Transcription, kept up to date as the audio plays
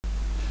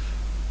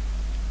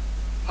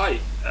Hi,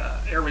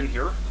 Erwin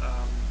here,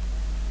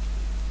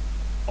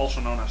 also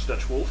known as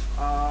Dutch Wolf.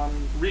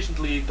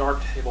 Recently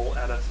Darktable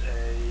added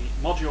a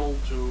module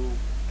to,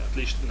 at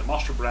least in the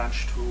master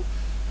branch, to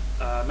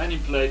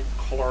manipulate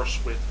colors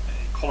with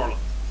a color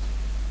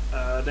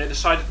LUT. They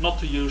decided not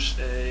to use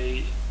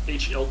a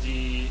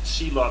HLD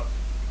CLUT,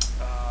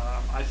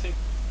 I think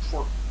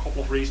for a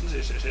couple of reasons.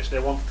 Is they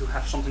wanted to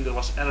have something that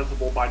was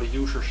editable by the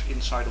users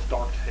inside of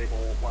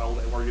Darktable while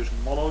they were using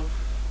the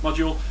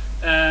module,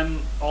 and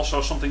also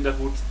something that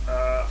would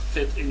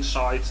fit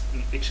inside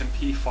an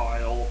XMP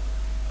file,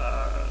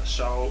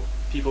 so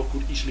people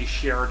could easily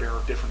share their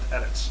different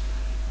edits.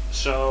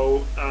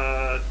 So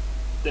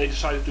they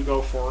decided to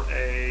go for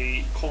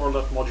a color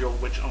LUT module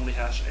which only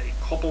has a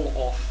couple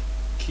of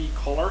key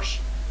colors,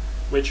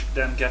 which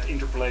then get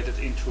interpolated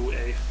into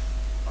a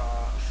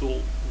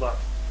full LUT.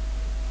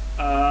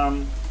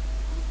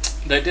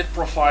 They did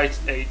provide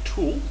a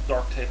tool,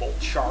 Darktable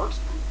Chart,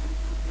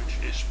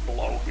 which is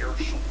below here,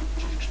 so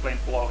which is explained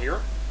below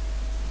here,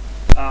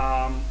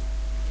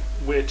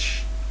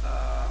 which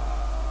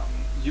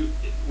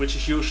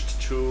is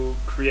used to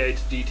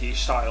create DT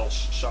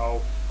styles.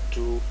 So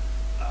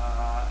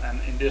and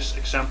in this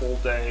example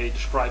they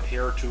describe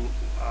here to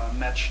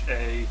match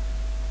a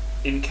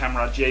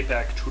in-camera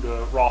JPEG to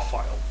the RAW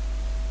file.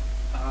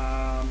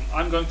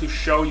 I'm going to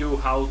show you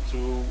how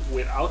to,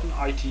 without an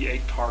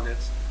IT8 target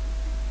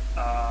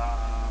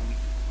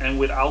and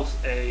without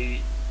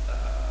a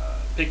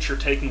picture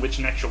taken with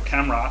an actual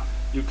camera,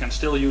 you can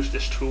still use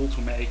this tool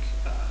to make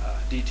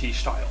DT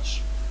styles.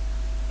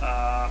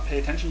 Pay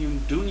attention, you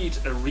do need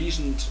a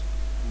recent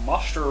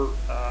master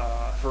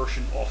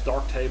version of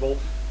Darktable,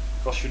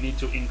 because you need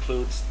to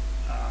include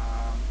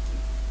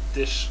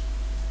this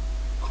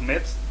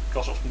commit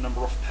because of the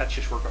number of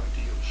patches we're going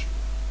to use.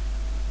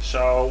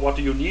 So what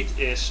do you need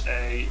is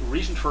a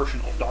recent version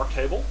of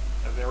Darktable,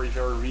 a very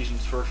recent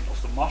version of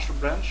the master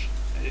branch.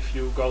 If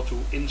you go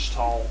to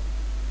install,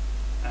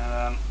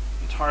 and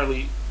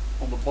entirely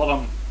on the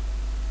bottom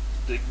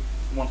you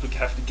want to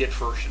have the Git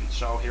version.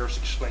 So here's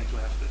explained to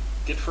have the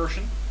Git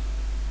version.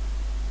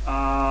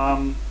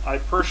 I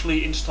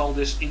personally installed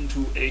this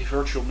into a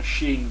virtual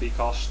machine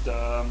because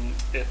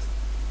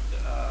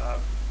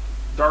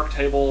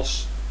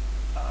Darktable's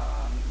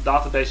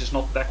database is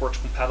not backwards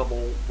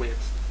compatible with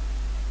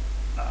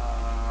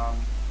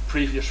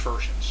previous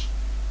versions,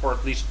 or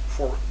at least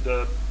for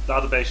the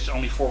database is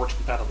only forwards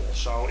compatible.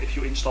 So if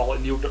you install a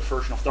new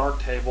version of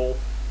Darktable,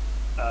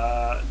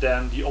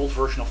 then the old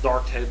version of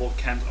Darktable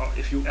can't,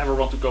 if you ever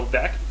want to go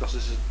back, because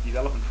this is a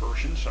development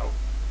version, so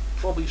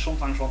probably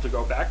sometimes want to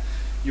go back,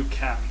 you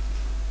can.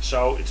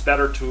 So it's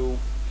better to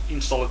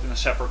install it in a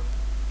separate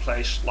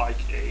place, like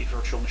a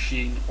virtual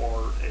machine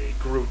or a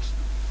root,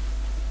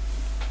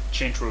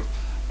 change root.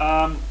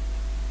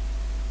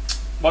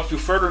 What you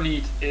further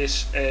need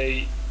is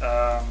a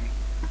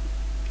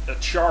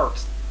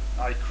chart.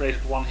 I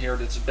created one here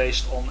that's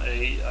based on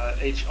a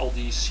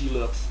HLD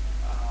CLUT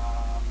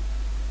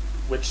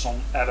with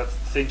some added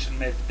things and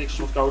made the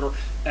pixels coder,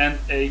 and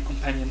a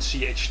companion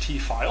CHT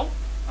file,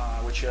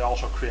 which I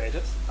also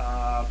created.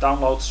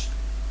 Downloads,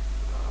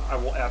 I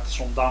will add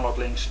some download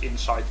links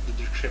inside the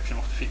description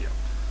of the video.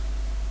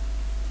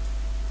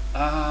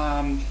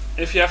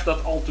 If you have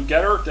that all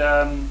together,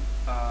 then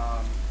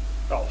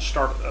well,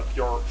 start up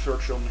your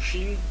virtual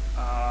machine,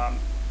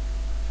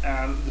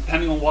 and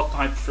depending on what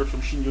type of virtual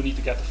machine, you need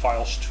to get the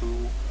files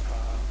to.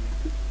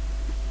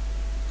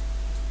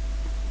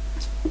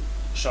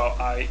 So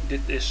I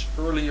did this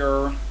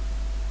earlier,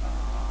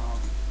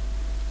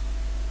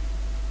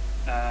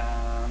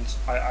 and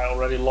I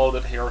already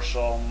loaded here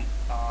some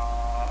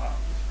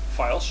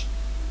files.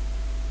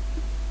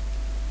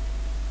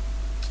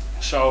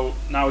 So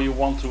now you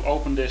want to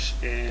open this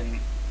in,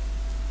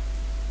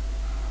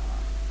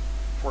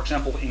 for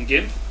example, in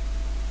GIMP,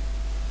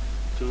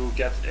 to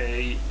get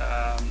a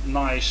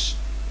nice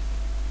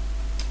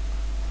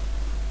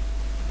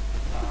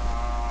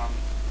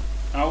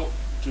now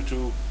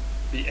to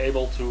be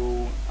able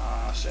to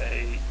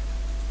say,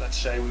 let's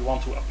say we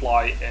want to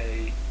apply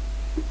a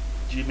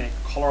GMake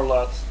color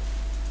LUT.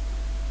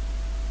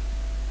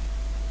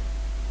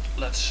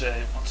 Let's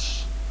say I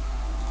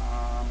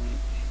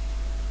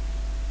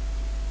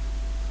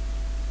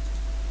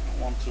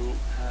want to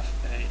have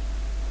a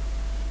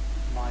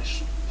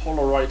nice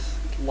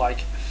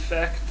Polaroid-like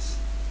effect.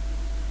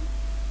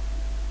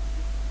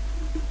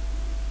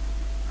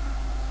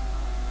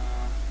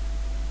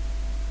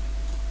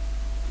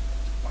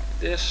 Like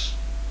this.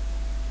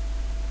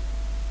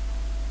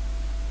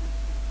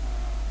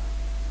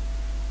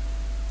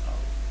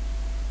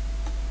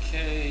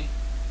 Okay.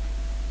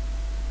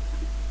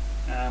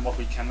 And what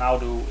we can now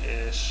do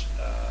is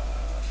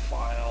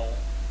file,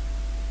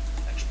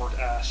 export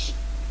as.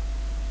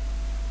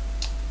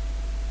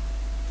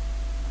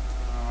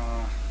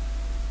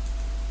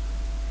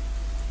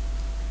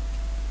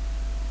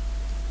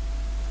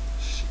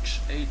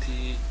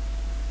 680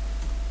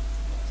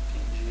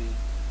 .png,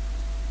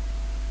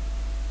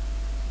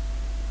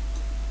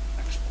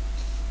 export.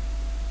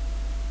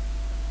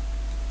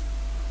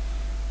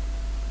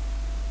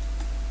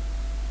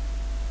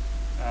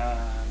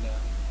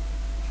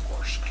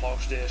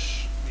 close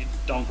this. We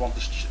don't want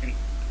this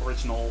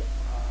original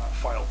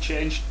file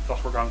changed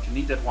because we're going to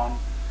need that one.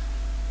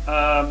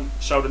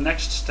 So the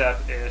next step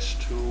is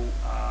to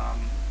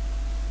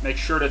make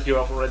sure that you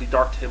have already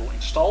Darktable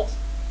installed,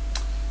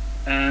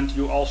 and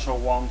you also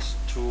want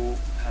to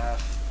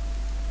have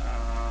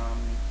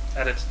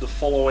added the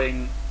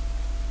following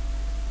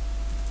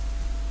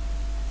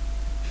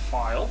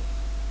file,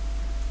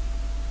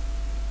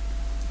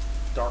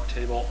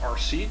 Darktable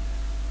RC,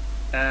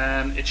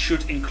 and it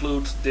should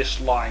include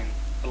this line,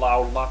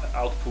 allow lab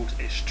output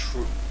is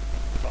true,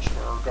 because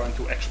we're going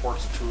to export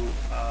to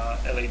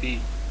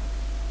LAB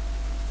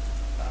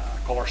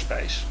color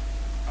space.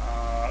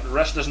 The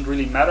rest doesn't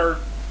really matter,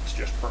 it's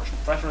just personal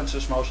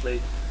preferences mostly,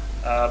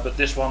 but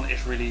this one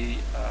is really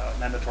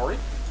mandatory.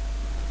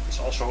 It's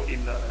also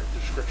in the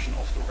description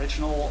of the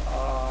original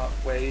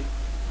way.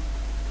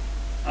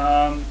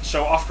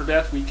 So after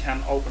that we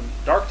can open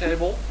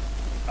Darktable.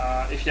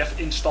 If you have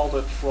installed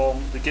it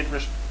from the Git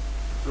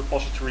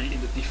repository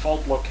in the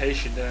default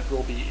location, then it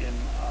will be in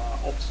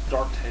opt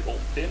Darktable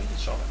bin.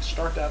 So let's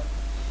start that.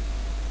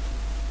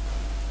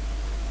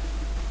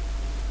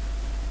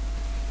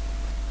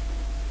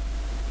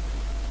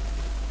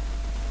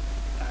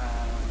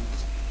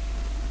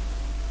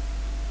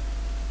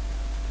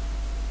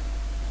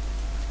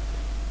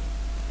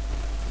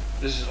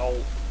 This is all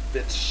a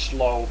bit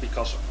slow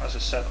because, as I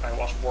said, I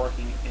was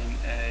working in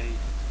a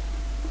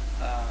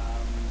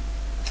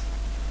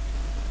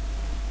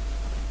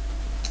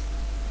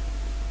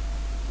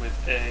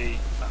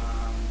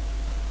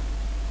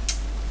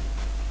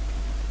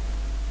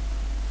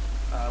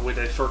with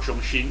a virtual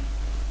machine.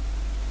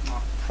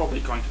 I'm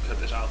probably going to cut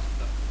this out.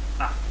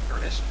 Here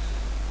it is.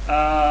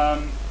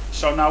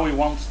 So now we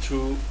want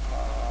to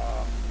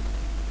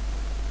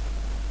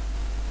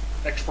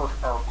export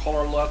our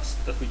color LUT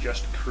that we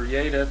just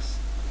created.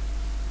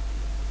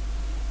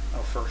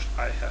 Oh, first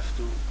I have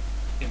to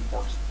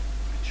import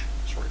image.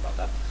 Sorry about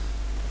that.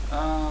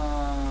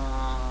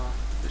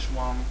 This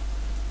one.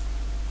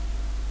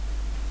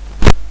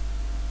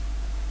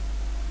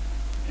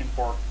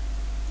 Import.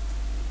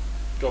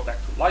 Go back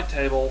to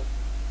Lighttable.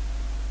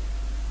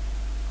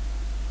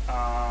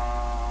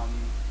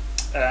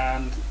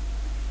 And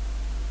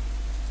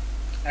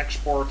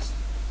export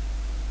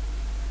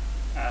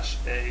as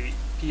a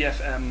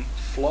PFM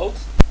float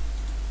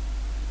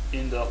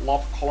in the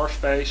lab color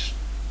space,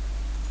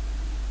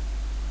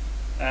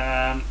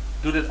 and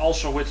do that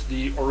also with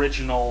the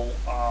original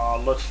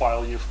LUT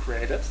file you've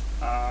created.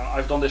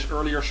 I've done this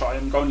earlier, so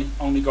I'm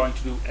only going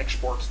to do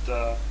export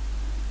the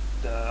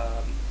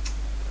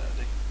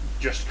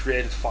just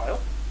created file.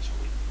 So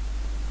we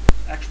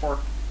export.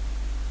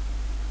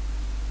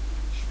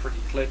 It's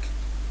pretty quick,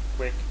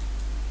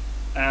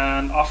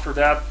 and after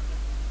that,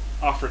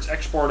 after it's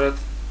exported,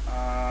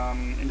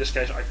 in this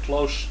case I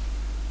close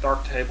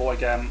Darktable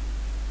again,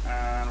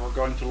 and we're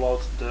going to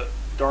load the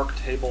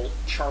Darktable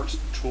chart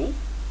tool.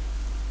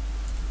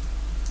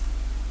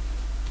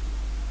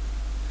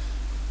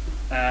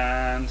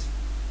 And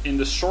in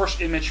the source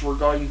image we're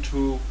going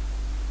to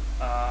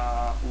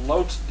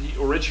load the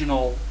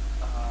original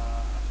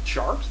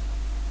chart,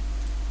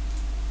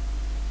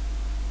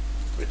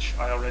 which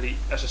I already,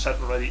 as I said,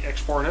 already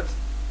exported,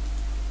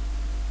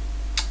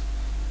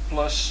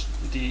 plus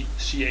the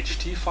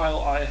CHT file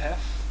I have.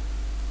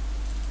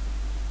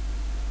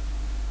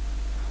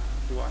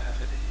 Do I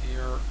have it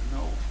here?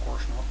 No, of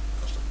course not,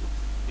 because that would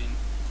have been.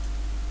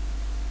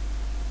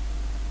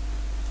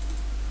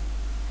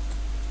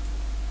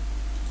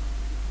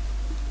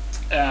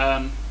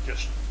 And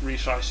just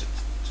resize it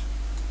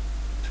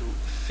to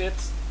fit.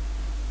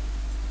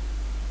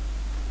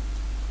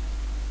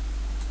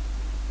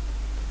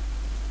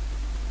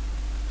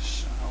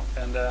 So,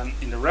 and then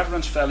in the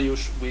reference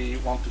values we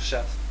want to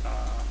set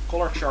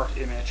color chart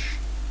image,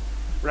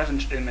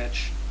 reference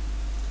image,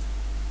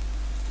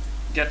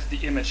 get the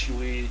image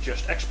we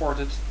just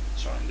exported,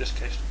 so in this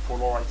case the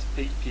Polaroid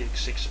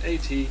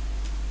PX680,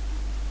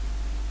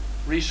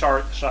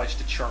 resize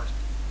the chart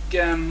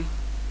again.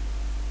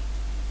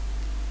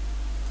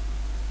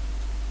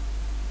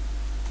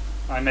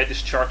 I made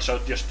this chart so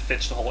it just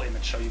fits the whole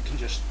image, so you can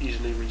just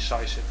easily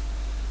resize it.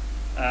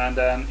 And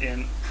then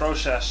in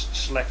process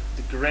select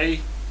the gray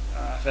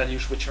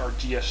values, which are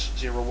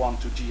GS01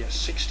 to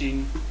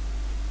GS16,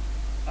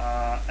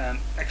 and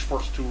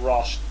export to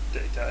raw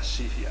data as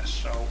CVS.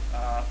 So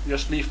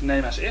just leave the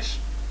name as is.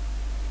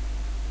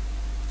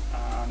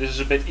 This is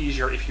a bit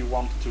easier if you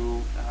want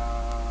to,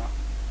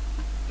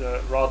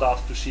 the raw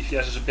data to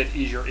CVS is a bit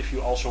easier if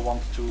you also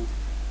want to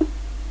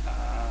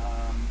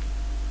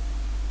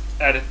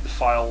edit the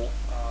file,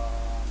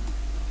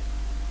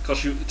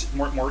 because it's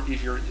more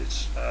easier.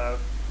 It's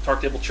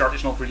Darktable chart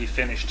is not really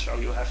finished, so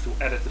you have to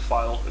edit the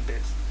file a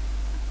bit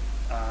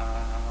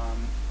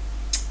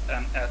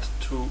and add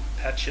 2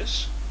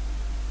 patches.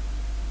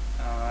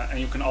 And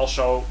you can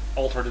also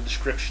alter the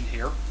description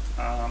here.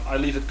 I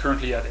leave it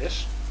currently as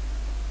is.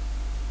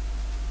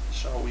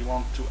 So we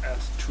want to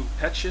add 2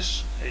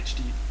 patches,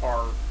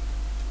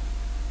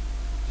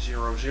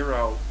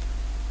 HDR00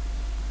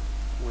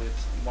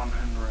 with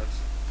 100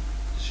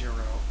 0,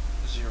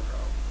 0.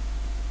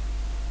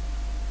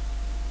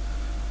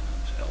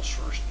 L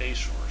source, A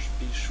source,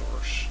 B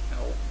source,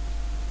 L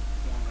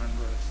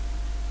 100,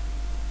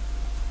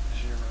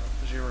 0,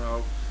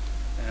 0,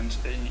 and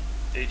a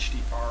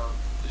HDR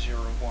 0,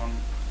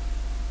 1,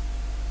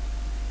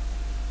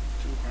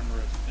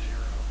 200,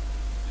 0,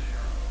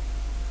 0,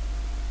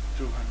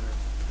 200,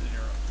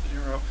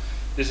 0, 0.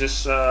 This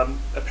is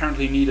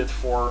apparently needed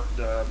for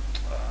the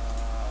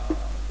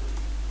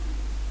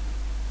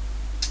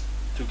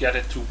to get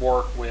it to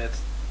work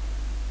with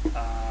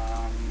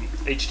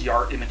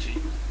HDR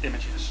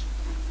images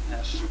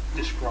as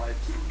described.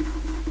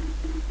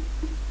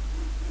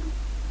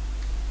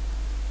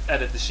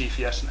 Edit the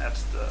CVS and add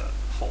the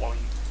following.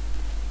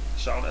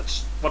 So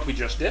that's what we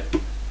just did.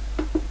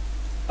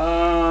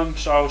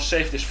 So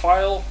save this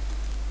file,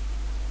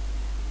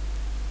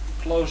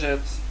 close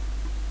it,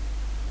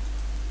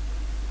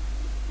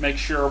 make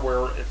sure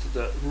we're at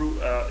the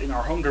in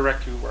our home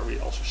directory where we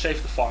also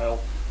saved the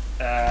file,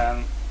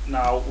 and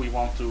now we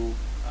want to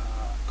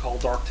call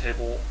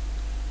Darktable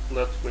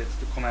CLUT with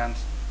the command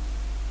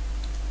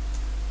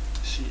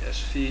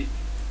CSV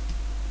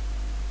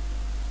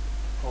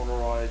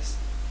Polaroid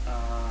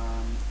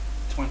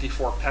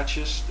 24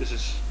 patches. This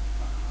is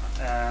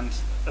and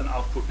an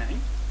output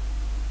name.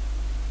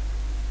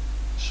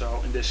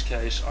 So in this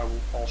case, I will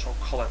also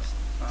call it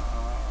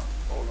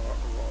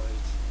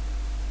Polaroid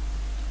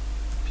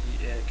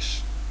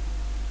PX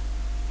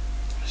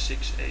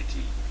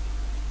 680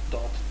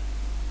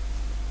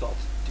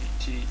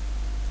 .dt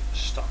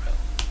style.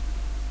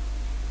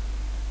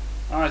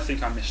 I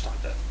think I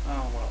mistyped that.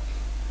 Oh well.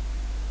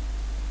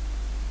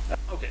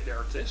 Okay,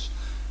 there it is.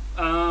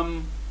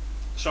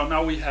 So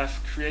now we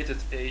have created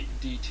a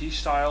DT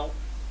style.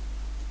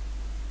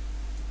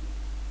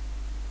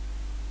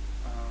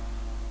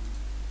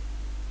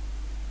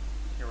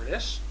 Here it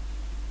is.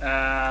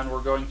 And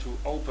we're going to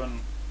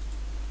open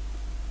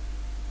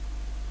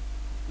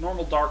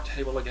normal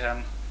Darktable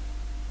again,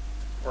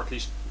 or at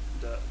least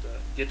the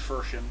Git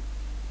version.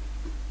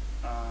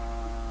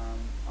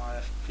 I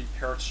have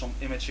prepared some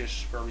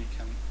images where we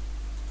can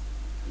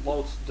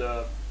load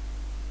the,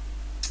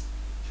 as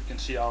you can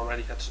see I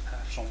already have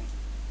some,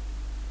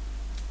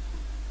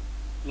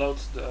 load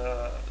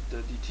the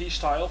DT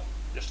style.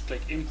 Just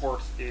click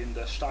import in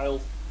the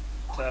style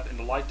tab in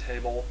the light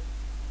table,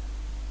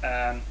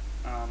 and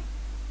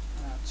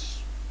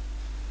let's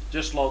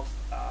just load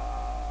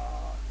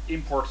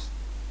import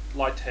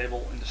light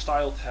table in the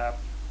style tab.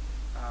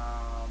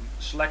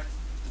 Select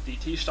the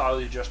DT style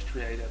you just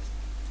created,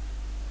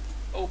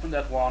 open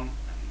that one,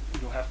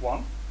 and you have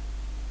one.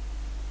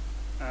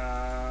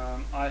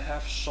 I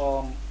have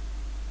some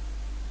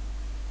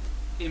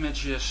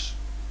images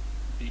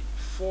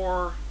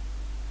before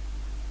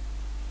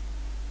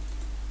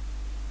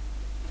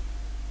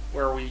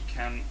where we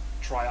can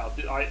try out.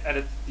 I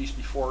added these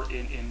before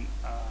in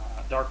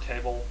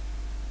Darktable,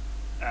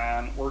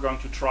 and we're going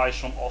to try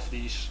some of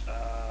these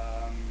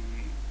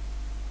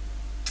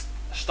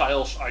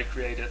styles I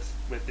created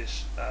with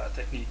this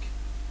technique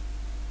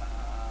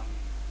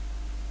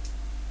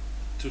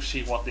to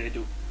see what they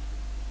do.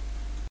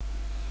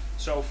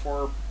 So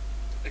for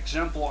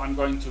example, I'm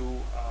going to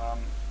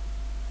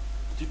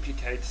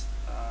duplicate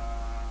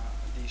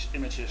these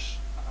images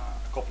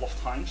a couple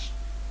of times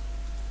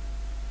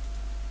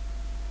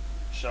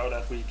so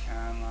that we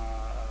can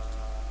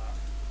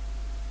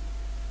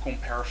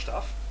compare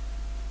stuff,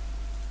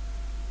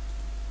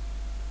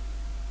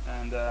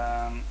 and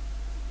then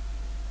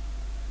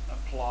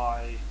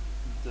apply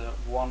the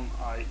one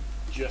I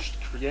just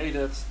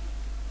created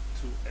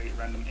to a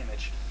random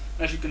image.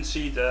 And as you can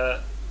see,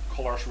 the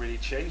colors really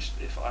changed.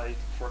 If I,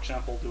 for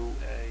example, do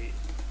a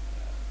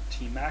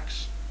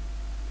T-Max,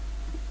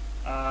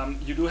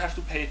 you do have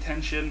to pay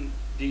attention.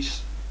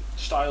 These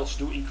styles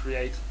do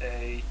create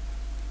a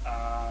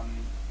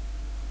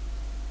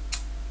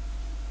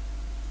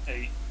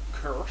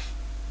curve.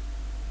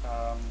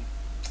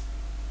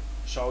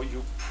 So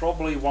you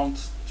probably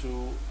want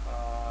to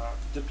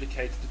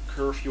duplicate the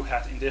curve you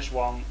had in this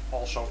one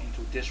also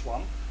into this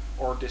one,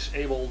 or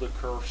disable the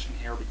curves in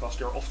here because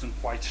they're often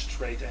quite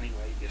straight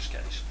anyway in this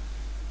case.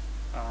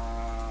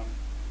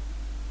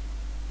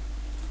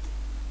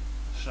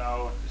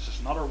 So this is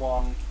another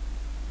one.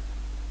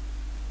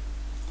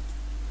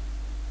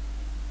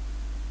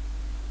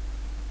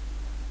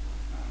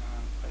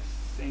 I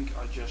think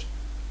I just,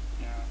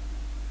 yeah.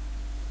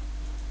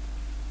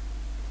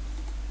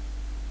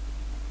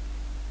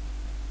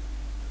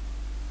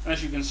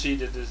 As you can see,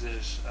 that this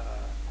is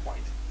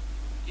quite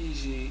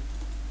easy.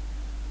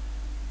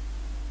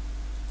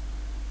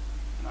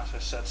 And as I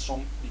said,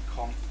 some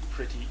become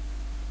pretty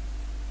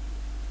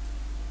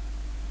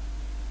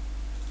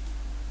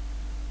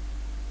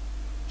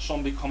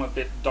a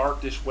bit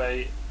dark this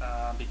way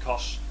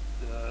because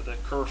the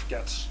curve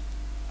gets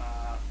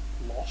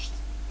lost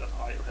that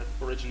I had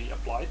originally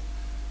applied.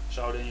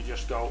 So then you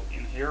just go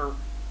in here,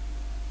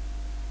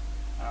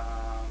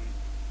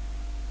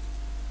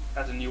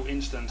 add a new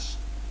instance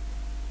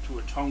to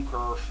a tone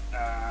curve,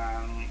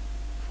 and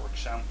for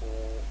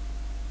example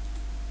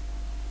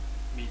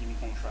medium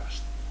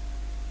contrast.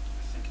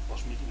 I think it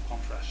was medium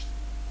contrast.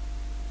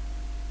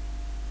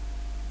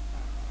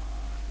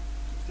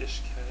 In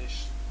this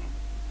case,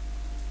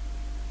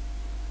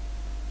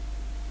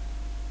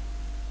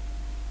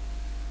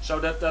 so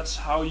that's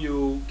how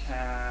you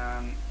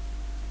can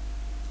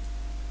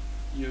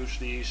use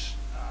these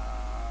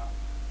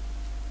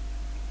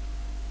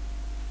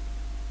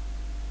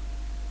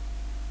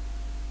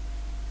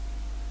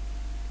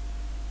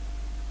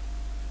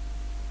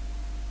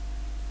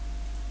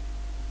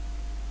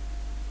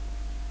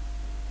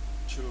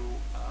to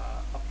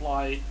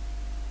apply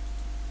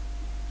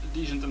a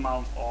decent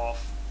amount of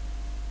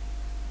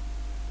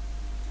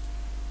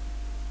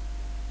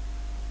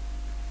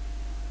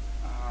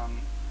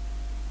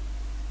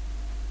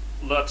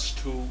LUTs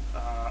to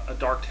a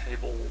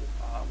Darktable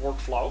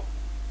workflow.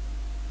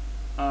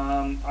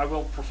 I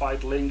will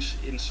provide links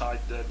inside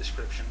the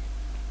description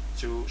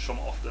to some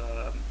of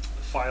the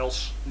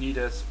files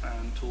needed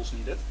and tools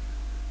needed.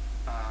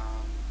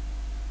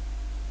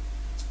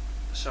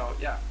 So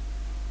yeah,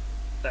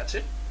 that's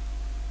it.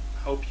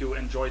 Hope you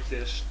enjoyed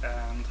this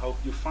and hope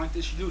you find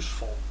this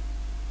useful.